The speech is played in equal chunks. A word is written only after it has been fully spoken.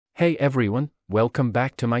Hey everyone, welcome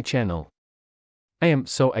back to my channel. I am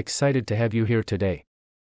so excited to have you here today.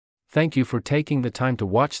 Thank you for taking the time to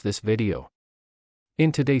watch this video.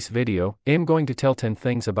 In today's video, I am going to tell 10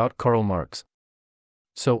 things about Karl Marx.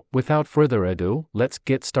 So, without further ado, let's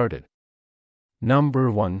get started.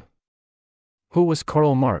 Number 1. Who was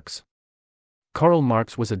Karl Marx? Karl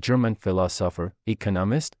Marx was a German philosopher,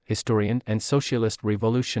 economist, historian and socialist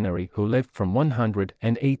revolutionary who lived from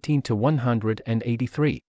 118 to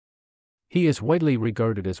 183. He is widely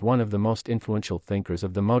regarded as one of the most influential thinkers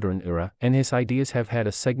of the modern era, and his ideas have had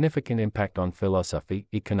a significant impact on philosophy,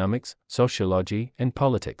 economics, sociology, and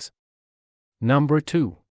politics. Number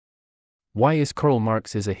 2. Why is Karl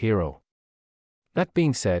Marx a hero? That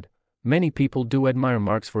being said, many people do admire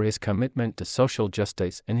Marx for his commitment to social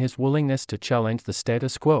justice and his willingness to challenge the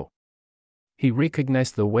status quo. He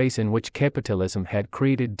recognized the ways in which capitalism had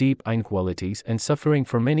created deep inequalities and suffering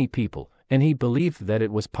for many people, and he believed that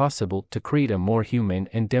it was possible to create a more humane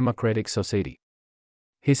and democratic society.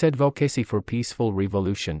 His advocacy for peaceful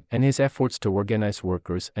revolution and his efforts to organize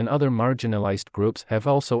workers and other marginalized groups have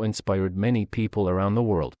also inspired many people around the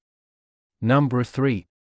world. Number 3.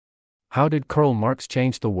 How did Karl Marx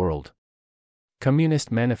change the world?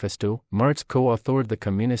 Communist Manifesto. Marx co-authored the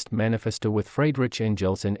Communist Manifesto with Friedrich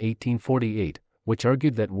Engels in 1848, which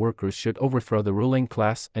argued that workers should overthrow the ruling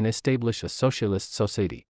class and establish a socialist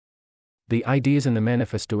society. The ideas in the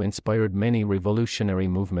manifesto inspired many revolutionary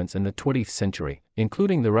movements in the 20th century,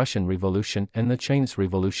 including the Russian Revolution and the Chinese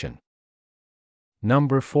Revolution.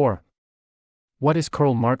 Number 4. What is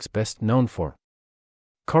Karl Marx best known for?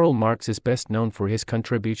 Karl Marx is best known for his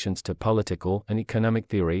contributions to political and economic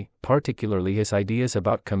theory, particularly his ideas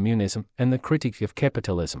about communism and the critique of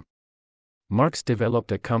capitalism. Marx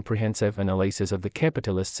developed a comprehensive analysis of the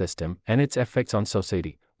capitalist system and its effects on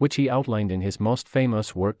society, which he outlined in his most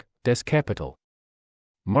famous work, Das Kapital.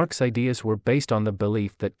 Marx's ideas were based on the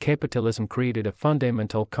belief that capitalism created a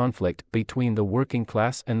fundamental conflict between the working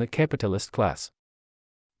class and the capitalist class.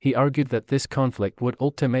 He argued that this conflict would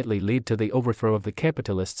ultimately lead to the overthrow of the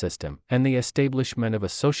capitalist system and the establishment of a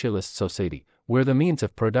socialist society, where the means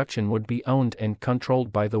of production would be owned and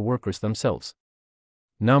controlled by the workers themselves.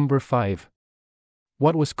 Number 5.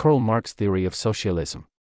 What was Karl Marx's theory of socialism?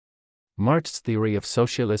 Marx's theory of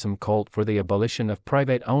socialism called for the abolition of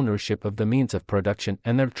private ownership of the means of production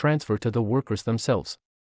and their transfer to the workers themselves.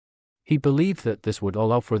 He believed that this would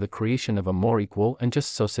allow for the creation of a more equal and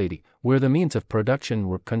just society, where the means of production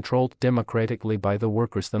were controlled democratically by the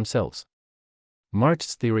workers themselves.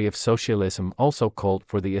 Marx's theory of socialism also called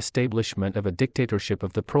for the establishment of a dictatorship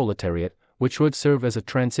of the proletariat, which would serve as a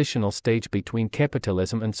transitional stage between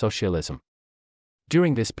capitalism and socialism.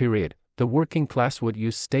 During this period, the working class would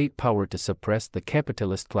use state power to suppress the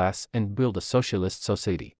capitalist class and build a socialist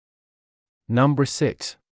society. Number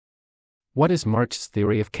 6. What is Marx's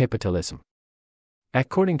theory of capitalism?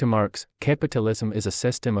 According to Marx, capitalism is a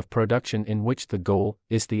system of production in which the goal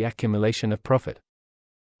is the accumulation of profit.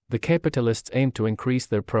 The capitalists aim to increase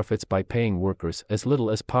their profits by paying workers as little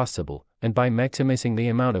as possible, and by maximizing the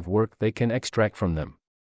amount of work they can extract from them.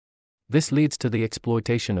 This leads to the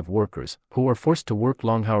exploitation of workers, who are forced to work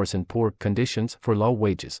long hours in poor conditions for low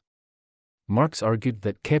wages. Marx argued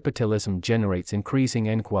that capitalism generates increasing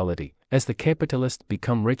inequality, as the capitalists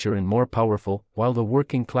become richer and more powerful, while the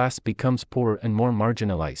working class becomes poorer and more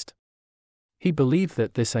marginalized. He believed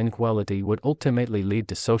that this inequality would ultimately lead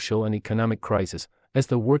to social and economic crisis, as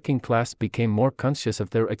the working class became more conscious of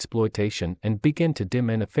their exploitation and began to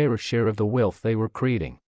demand a fairer share of the wealth they were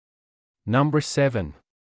creating. Number 7.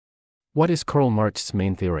 What is Karl Marx's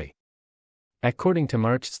main theory? According to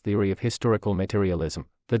Marx's theory of historical materialism,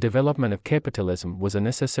 the development of capitalism was a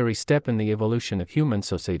necessary step in the evolution of human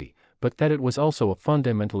society, but that it was also a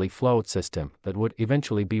fundamentally flawed system that would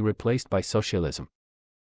eventually be replaced by socialism.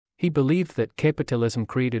 He believed that capitalism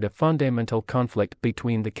created a fundamental conflict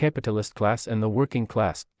between the capitalist class and the working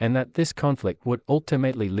class, and that this conflict would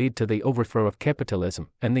ultimately lead to the overthrow of capitalism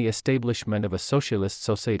and the establishment of a socialist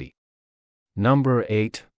society. Number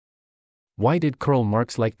 8. Why did Karl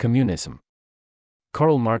Marx like communism?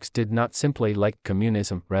 Karl Marx did not simply like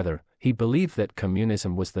communism, rather, he believed that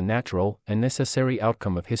communism was the natural and necessary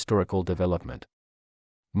outcome of historical development.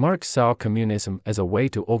 Marx saw communism as a way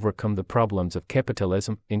to overcome the problems of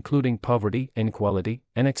capitalism, including poverty, inequality,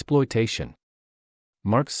 and exploitation.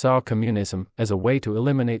 Marx saw communism as a way to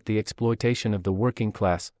eliminate the exploitation of the working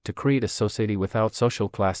class, to create a society without social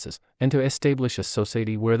classes, and to establish a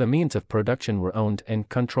society where the means of production were owned and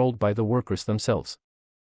controlled by the workers themselves.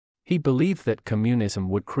 He believed that communism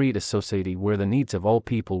would create a society where the needs of all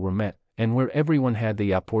people were met, and where everyone had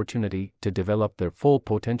the opportunity to develop their full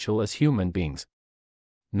potential as human beings.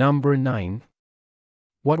 Number 9.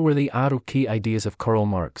 What were the key ideas of Karl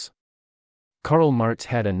Marx? Karl Marx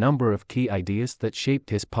had a number of key ideas that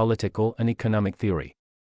shaped his political and economic theory.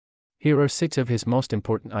 Here are 6 of his most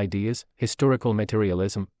important ideas. Historical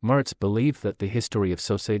materialism. Marx believed that the history of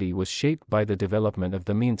society was shaped by the development of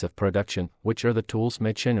the means of production, which are the tools,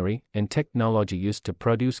 machinery, and technology used to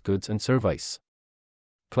produce goods and services.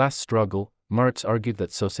 Class struggle. Marx argued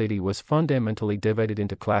that society was fundamentally divided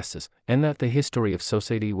into classes, and that the history of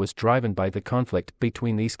society was driven by the conflict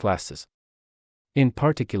between these classes. In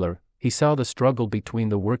particular, he saw the struggle between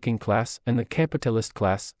the working class and the capitalist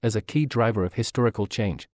class as a key driver of historical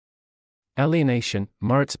change. Alienation.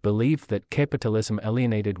 Marx believed that capitalism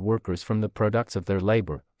alienated workers from the products of their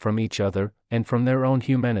labor, from each other, and from their own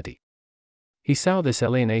humanity. He saw this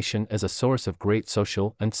alienation as a source of great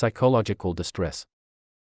social and psychological distress.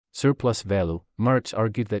 Surplus value. Marx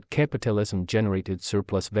argued that capitalism generated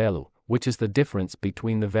surplus value, which is the difference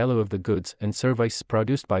between the value of the goods and services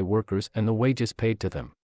produced by workers and the wages paid to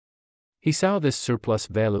them. He saw this surplus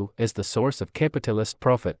value as the source of capitalist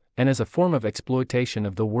profit and as a form of exploitation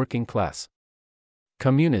of the working class.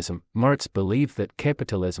 Communism. Marx believed that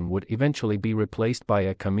capitalism would eventually be replaced by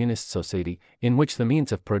a communist society, in which the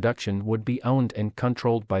means of production would be owned and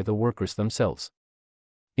controlled by the workers themselves.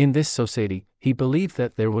 In this society, he believed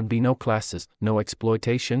that there would be no classes, no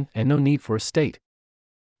exploitation, and no need for a state.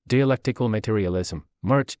 Dialectical materialism.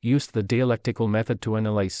 Marx used the dialectical method to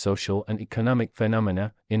analyze social and economic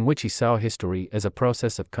phenomena, in which he saw history as a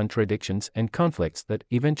process of contradictions and conflicts that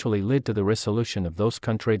eventually led to the resolution of those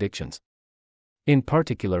contradictions. In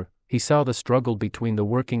particular, he saw the struggle between the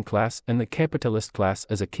working class and the capitalist class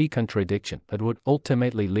as a key contradiction that would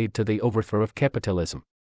ultimately lead to the overthrow of capitalism.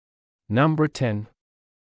 Number 10.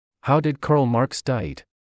 How did Karl Marx die?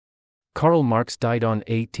 Karl Marx died on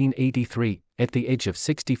 1883, at the age of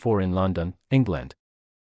 64 in London, England.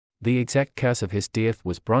 The exact cause of his death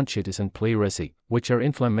was bronchitis and pleurisy, which are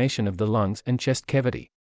inflammation of the lungs and chest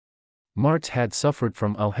cavity. Marx had suffered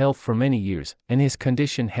from ill health for many years, and his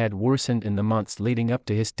condition had worsened in the months leading up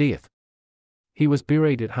to his death. He was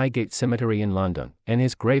buried at Highgate Cemetery in London, and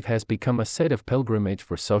his grave has become a site of pilgrimage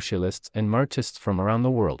for socialists and Marxists from around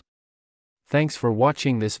the world. Thanks for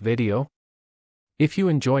watching this video. If you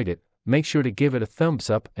enjoyed it, make sure to give it a thumbs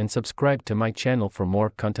up and subscribe to my channel for more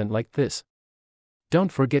content like this.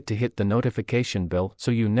 Don't forget to hit the notification bell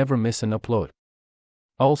so you never miss an upload.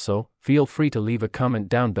 Also, feel free to leave a comment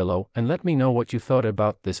down below and let me know what you thought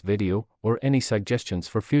about this video or any suggestions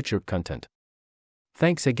for future content.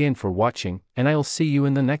 Thanks again for watching, and I'll see you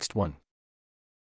in the next one.